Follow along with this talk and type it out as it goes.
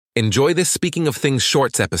Enjoy this Speaking of Things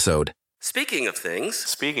Shorts episode. Speaking of things.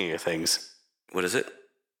 Speaking of things, What is it?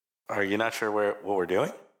 are you not sure what we're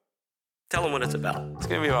doing? Tell them what it's about. It's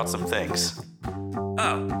going to be about some things.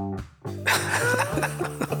 Oh.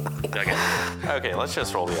 Okay, let's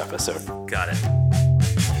just roll the episode. Got it.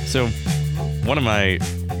 So, one of my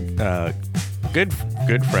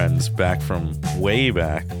good friends back from way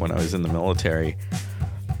back when I was in the military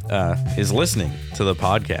is listening to the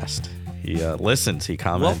podcast. He listens. He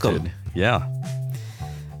commented. Welcome. Yeah.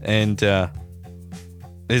 And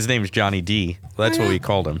his name's Johnny D. That's what we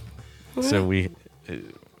called him. So we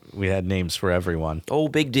had names for everyone. Oh,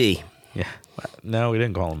 Big D. Yeah. No, we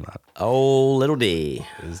didn't call him that. Oh, Little D.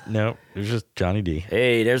 No, it was just Johnny D.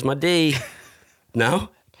 Hey, there's my D. No?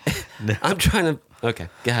 No. I'm trying to... Okay,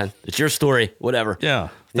 go ahead. It's your story. Whatever. Yeah.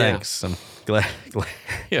 Thanks. I'm glad.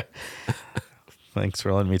 Yeah. Thanks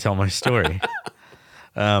for letting me tell my story.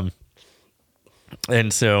 And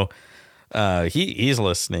so he's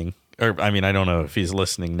listening. Or, I mean, I don't know if he's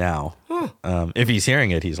listening now. Huh. If he's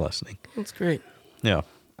hearing it, he's listening. That's great. Yeah.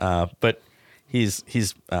 But he's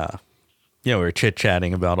we were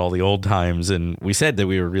chit-chatting about all the old times, and we said that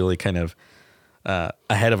we were really kind of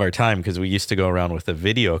ahead of our time because we used to go around with a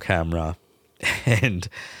video camera and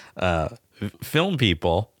film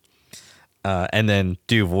people and then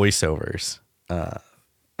do voiceovers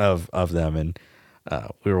of them. And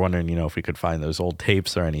we were wondering, if we could find those old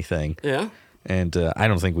tapes or anything. Yeah. And I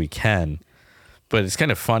don't think we can. But it's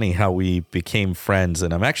kind of funny how we became friends,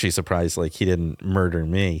 and I'm actually surprised he didn't murder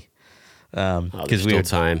me. There's still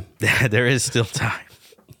time. There is still time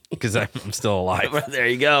because I'm still alive. There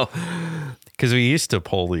you go. Because we used to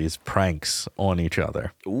pull these pranks on each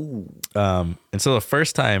other. Ooh. And so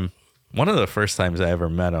one of the first times I ever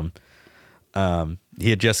met him, he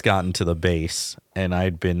had just gotten to the base, and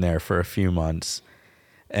I'd been there for a few months,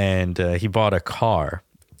 and he bought a car.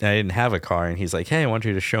 I didn't have a car, and he's like, hey, I want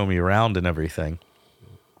you to show me around and everything,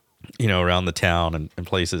 around the town and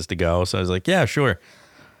places to go. So I was like, yeah, sure.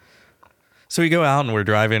 So we go out and we're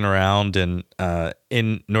driving around, and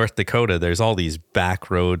in North Dakota, there's all these back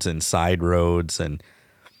roads and side roads, and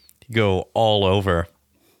you go all over.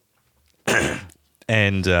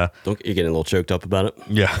 And You're getting a little choked up about it?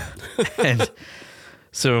 yeah. And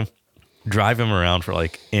so drive him around for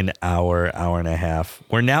an hour and a half.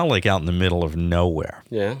 We're now out in the middle of nowhere.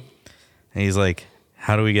 Yeah. And he's like,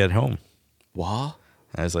 how do we get home? What?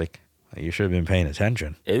 I was like, you should have been paying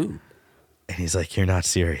attention. Ooh. And he's like, you're not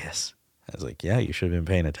serious. I was like, yeah, you should have been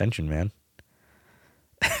paying attention, man.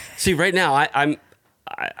 See, right now, I'm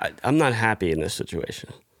not happy in this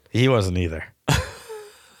situation. He wasn't either.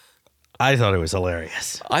 I thought it was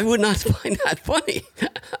hilarious. I would not find that funny.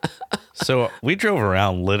 So we drove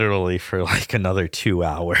around literally for another 2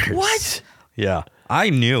 hours. What? Yeah.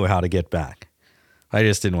 I knew how to get back. I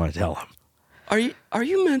just didn't want to tell him. Are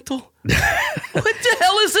you mental? What the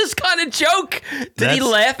hell is this kind of joke? Did he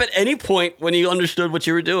laugh at any point when he understood what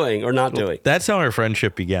you were doing or not doing? That's how our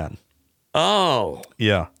friendship began. Oh.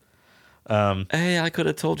 Yeah. Hey, I could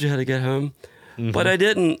have told you how to get home, but I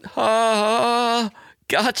didn't. Ha,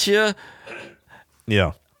 gotcha.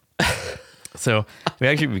 Yeah. So we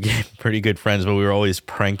actually became pretty good friends, but we were always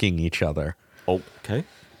pranking each other. Oh, okay.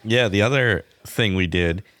 Yeah, the other thing we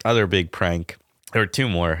did, other big prank, there were two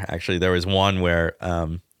more, actually. There was one where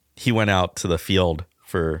he went out to the field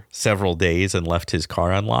for several days and left his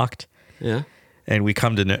car unlocked. Yeah. And we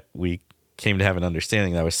came to have an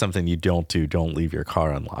understanding that was something you don't do. Don't leave your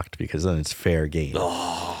car unlocked because then it's fair game.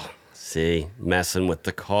 Oh, see, messing with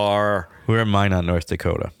the car. We were in Minot, North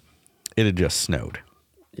Dakota. It had just snowed.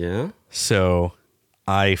 Yeah. So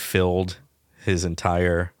I filled his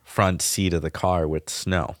entire front seat of the car with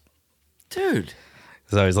snow. Dude.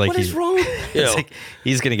 Because I was like, what is wrong with you?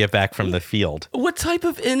 He's going to get back from the field. What type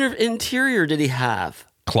of interior did he have?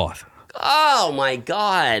 Cloth. Oh, my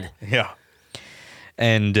God. Yeah.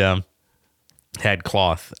 And had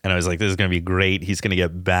cloth. And I was like, this is going to be great. He's going to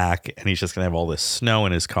get back, and he's just going to have all this snow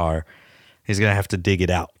in his car. He's going to have to dig it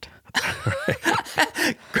out.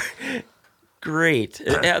 Great.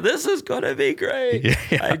 Yeah, this is going to be great.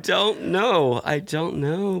 Yeah. I don't know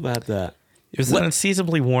about that. It was an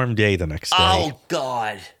unseasonably warm day the next day. Oh,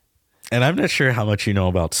 God. And I'm not sure how much you know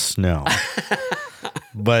about snow,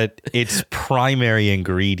 but its primary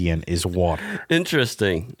ingredient is water.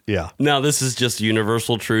 Interesting. Yeah. Now, this is just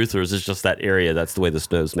universal truth, or is this just that area? That's the way the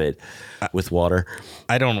snow's made, with water.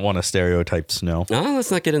 I don't want to stereotype snow. No,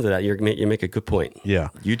 let's not get into that. You make a good point. Yeah.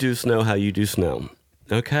 You do snow how you do snow.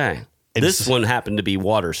 Okay. This one happened to be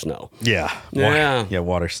water snow. Yeah. Yeah.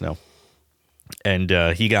 Water snow. And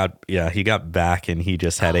he got back, and he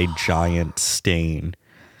just had a giant stain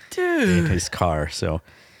in his car. So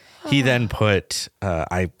He then put,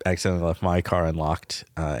 I accidentally left my car unlocked,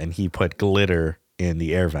 and he put glitter in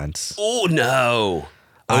the air vents. Oh, no.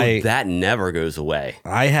 That never goes away.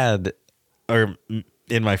 I had, or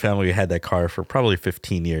in my family, we had that car for probably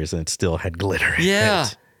 15 years, and it still had glitter in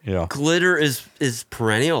it. Yeah. Glitter is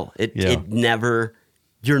perennial. It never,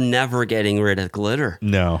 you're never getting rid of glitter.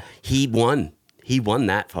 No. He won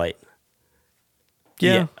that fight.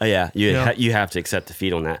 Yeah. You have to accept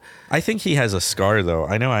defeat on that. I think he has a scar, though.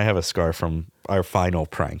 I know I have a scar from our final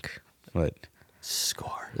prank. But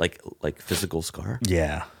Scar? Like physical scar?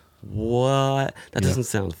 yeah. What? That doesn't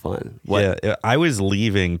sound fun. What? Yeah. I was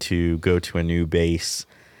leaving to go to a new base,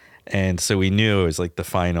 and so we knew it was like the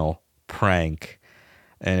final prank,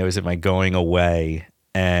 and it was at my going away,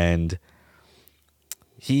 and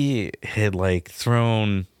he had like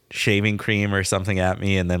thrown shaving cream or something at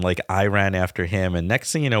me, and then like I ran after him, and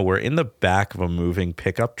next thing you know, we're in the back of a moving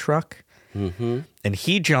pickup truck, and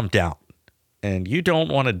he jumped out, and you don't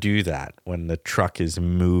want to do that when the truck is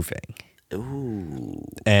moving. Ooh.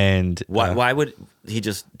 And why would he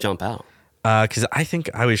just jump out? Because I think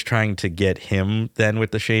I was trying to get him then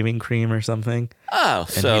with the shaving cream or something. Oh,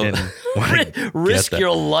 so he didn't want to risk get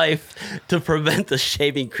your life to prevent the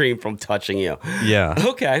shaving cream from touching you. Yeah.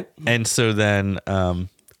 Okay. And so then,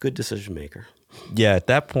 Good decision maker. yeah, at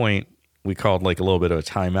that point, we called like a little bit of a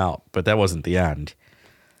timeout, but that wasn't the end.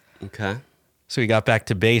 Okay. So we got back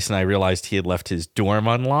to base, and I realized he had left his dorm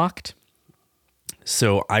unlocked.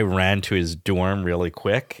 So I ran to his dorm really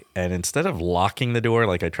quick, and instead of locking the door,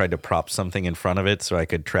 like I tried to prop something in front of it so I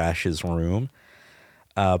could trash his room.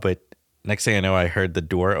 But next thing I know, I heard the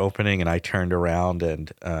door opening, and I turned around,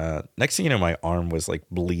 and next thing you know, my arm was like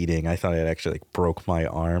bleeding. I thought I had actually like broke my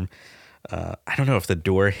arm. I don't know if the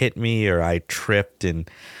door hit me or I tripped and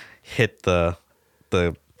hit the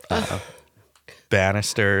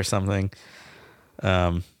banister or something.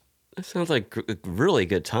 That sounds like a really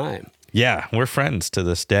good time. Yeah, we're friends to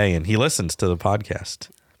this day, and he listens to the podcast.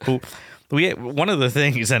 One of the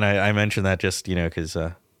things, and I mentioned that just, because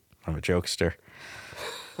I'm a jokester.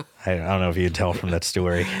 I don't know if you can tell from that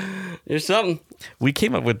story. There's something. We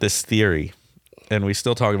came up with this theory, and we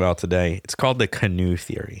still talk about it today. It's called the Canoe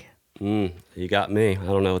theory. You got me. I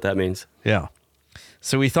don't know what that means. Yeah.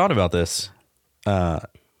 So we thought about this.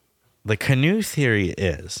 The Canoe theory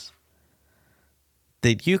is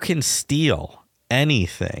that you can steal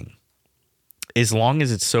anything as long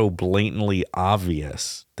as it's so blatantly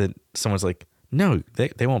obvious that someone's like, no,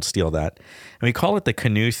 they won't steal that. And we call it the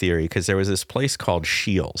Canoe theory because there was this place called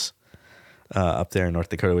Shields up there in North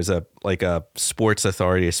Dakota. It was a sports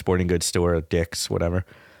authority, a sporting goods store, a Dick's, whatever.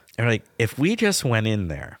 And we're like, if we just went in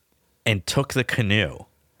there and took the canoe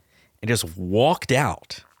and just walked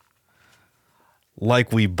out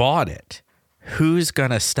like we bought it, who's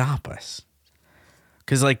going to stop us?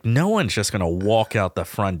 Because, like, no one's just going to walk out the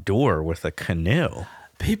front door with a canoe.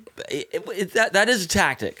 That is a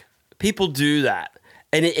tactic. People do that.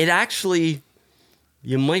 And it actually,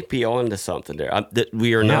 you might be on to something there. That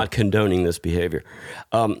we are not condoning this behavior.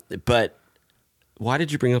 But why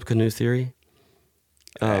did you bring up canoe theory?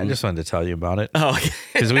 I just wanted to tell you about it. Oh,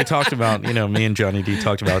 because we talked about, me and Johnny D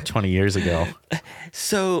talked about 20 years ago.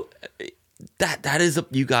 So that is,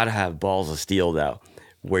 you got to have balls of steel, though,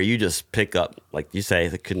 where you just pick up, like you say,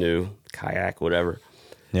 the canoe, kayak, whatever.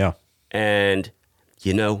 Yeah. And,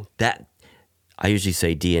 that I usually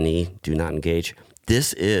say D&E, do not engage.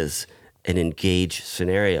 This is an engage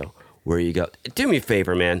scenario where you go, do me a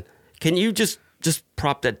favor, man. Can you just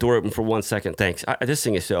prop that door open for 1 second? Thanks. This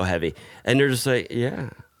thing is so heavy. And they're just like,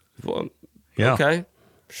 yeah. Well, yeah. Okay.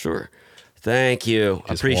 Sure. Thank you.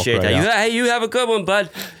 Just Appreciate walk right that. out. Hey, you have a good one,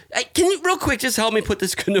 bud. Hey, can you real quick just help me put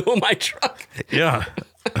this canoe in my truck? Yeah.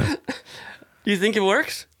 Do you think it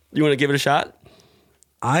works? You want to give it a shot?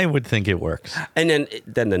 I would think it works. And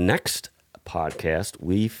then the next podcast,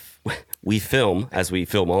 we film, as we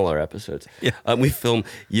film all our episodes. Yeah. We film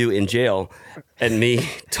you in jail and me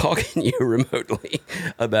talking to you remotely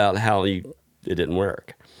about how it didn't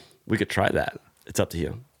work. We could try that. It's up to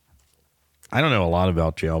you. I don't know a lot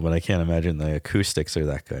about jail, but I can't imagine the acoustics are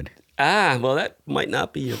that good. Well, that might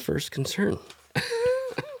not be your first concern.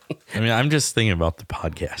 I mean, I'm just thinking about the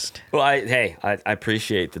podcast. Well, I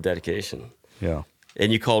appreciate the dedication. Yeah.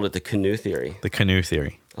 And you called it the canoe theory. The Canoe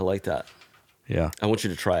theory. I like that. Yeah. I want you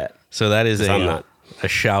to try it. So that is I'm not. a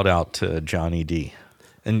shout out to Johnny D.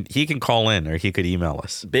 And he can call in or he could email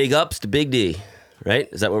us. Big ups to Big D, right?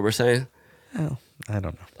 Is that what we're saying? Oh, I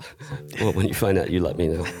don't know. Well, when you find out, you let me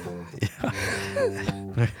know.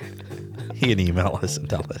 He can email us and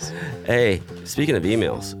tell us. Hey, speaking of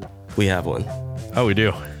emails, we have one. Oh, we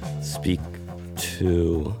do. Speak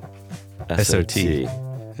to SoT.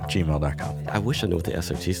 gmail.com. I wish I knew what the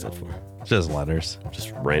SoT stood for. Just letters.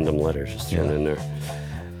 Just random letters just thrown in there.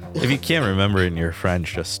 If you can't remember it in your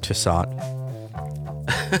French, just to SoT.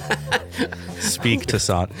 Speak to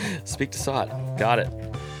SoT. Speak to SoT. Got it.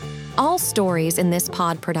 All stories in this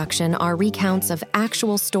pod production are recounts of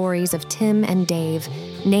actual stories of Tim and Dave.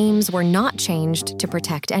 Names were not changed to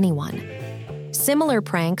protect anyone. Similar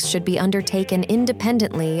pranks should be undertaken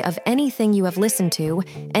independently of anything you have listened to.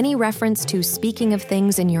 Any reference to speaking of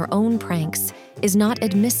things in your own pranks is not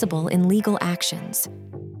admissible in legal actions.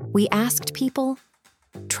 We asked people,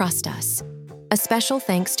 trust us. A special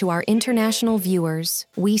thanks to our international viewers.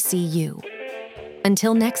 We see you.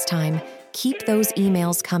 Until next time, keep those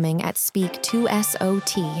emails coming at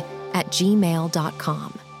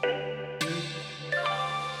speak2sot@gmail.com.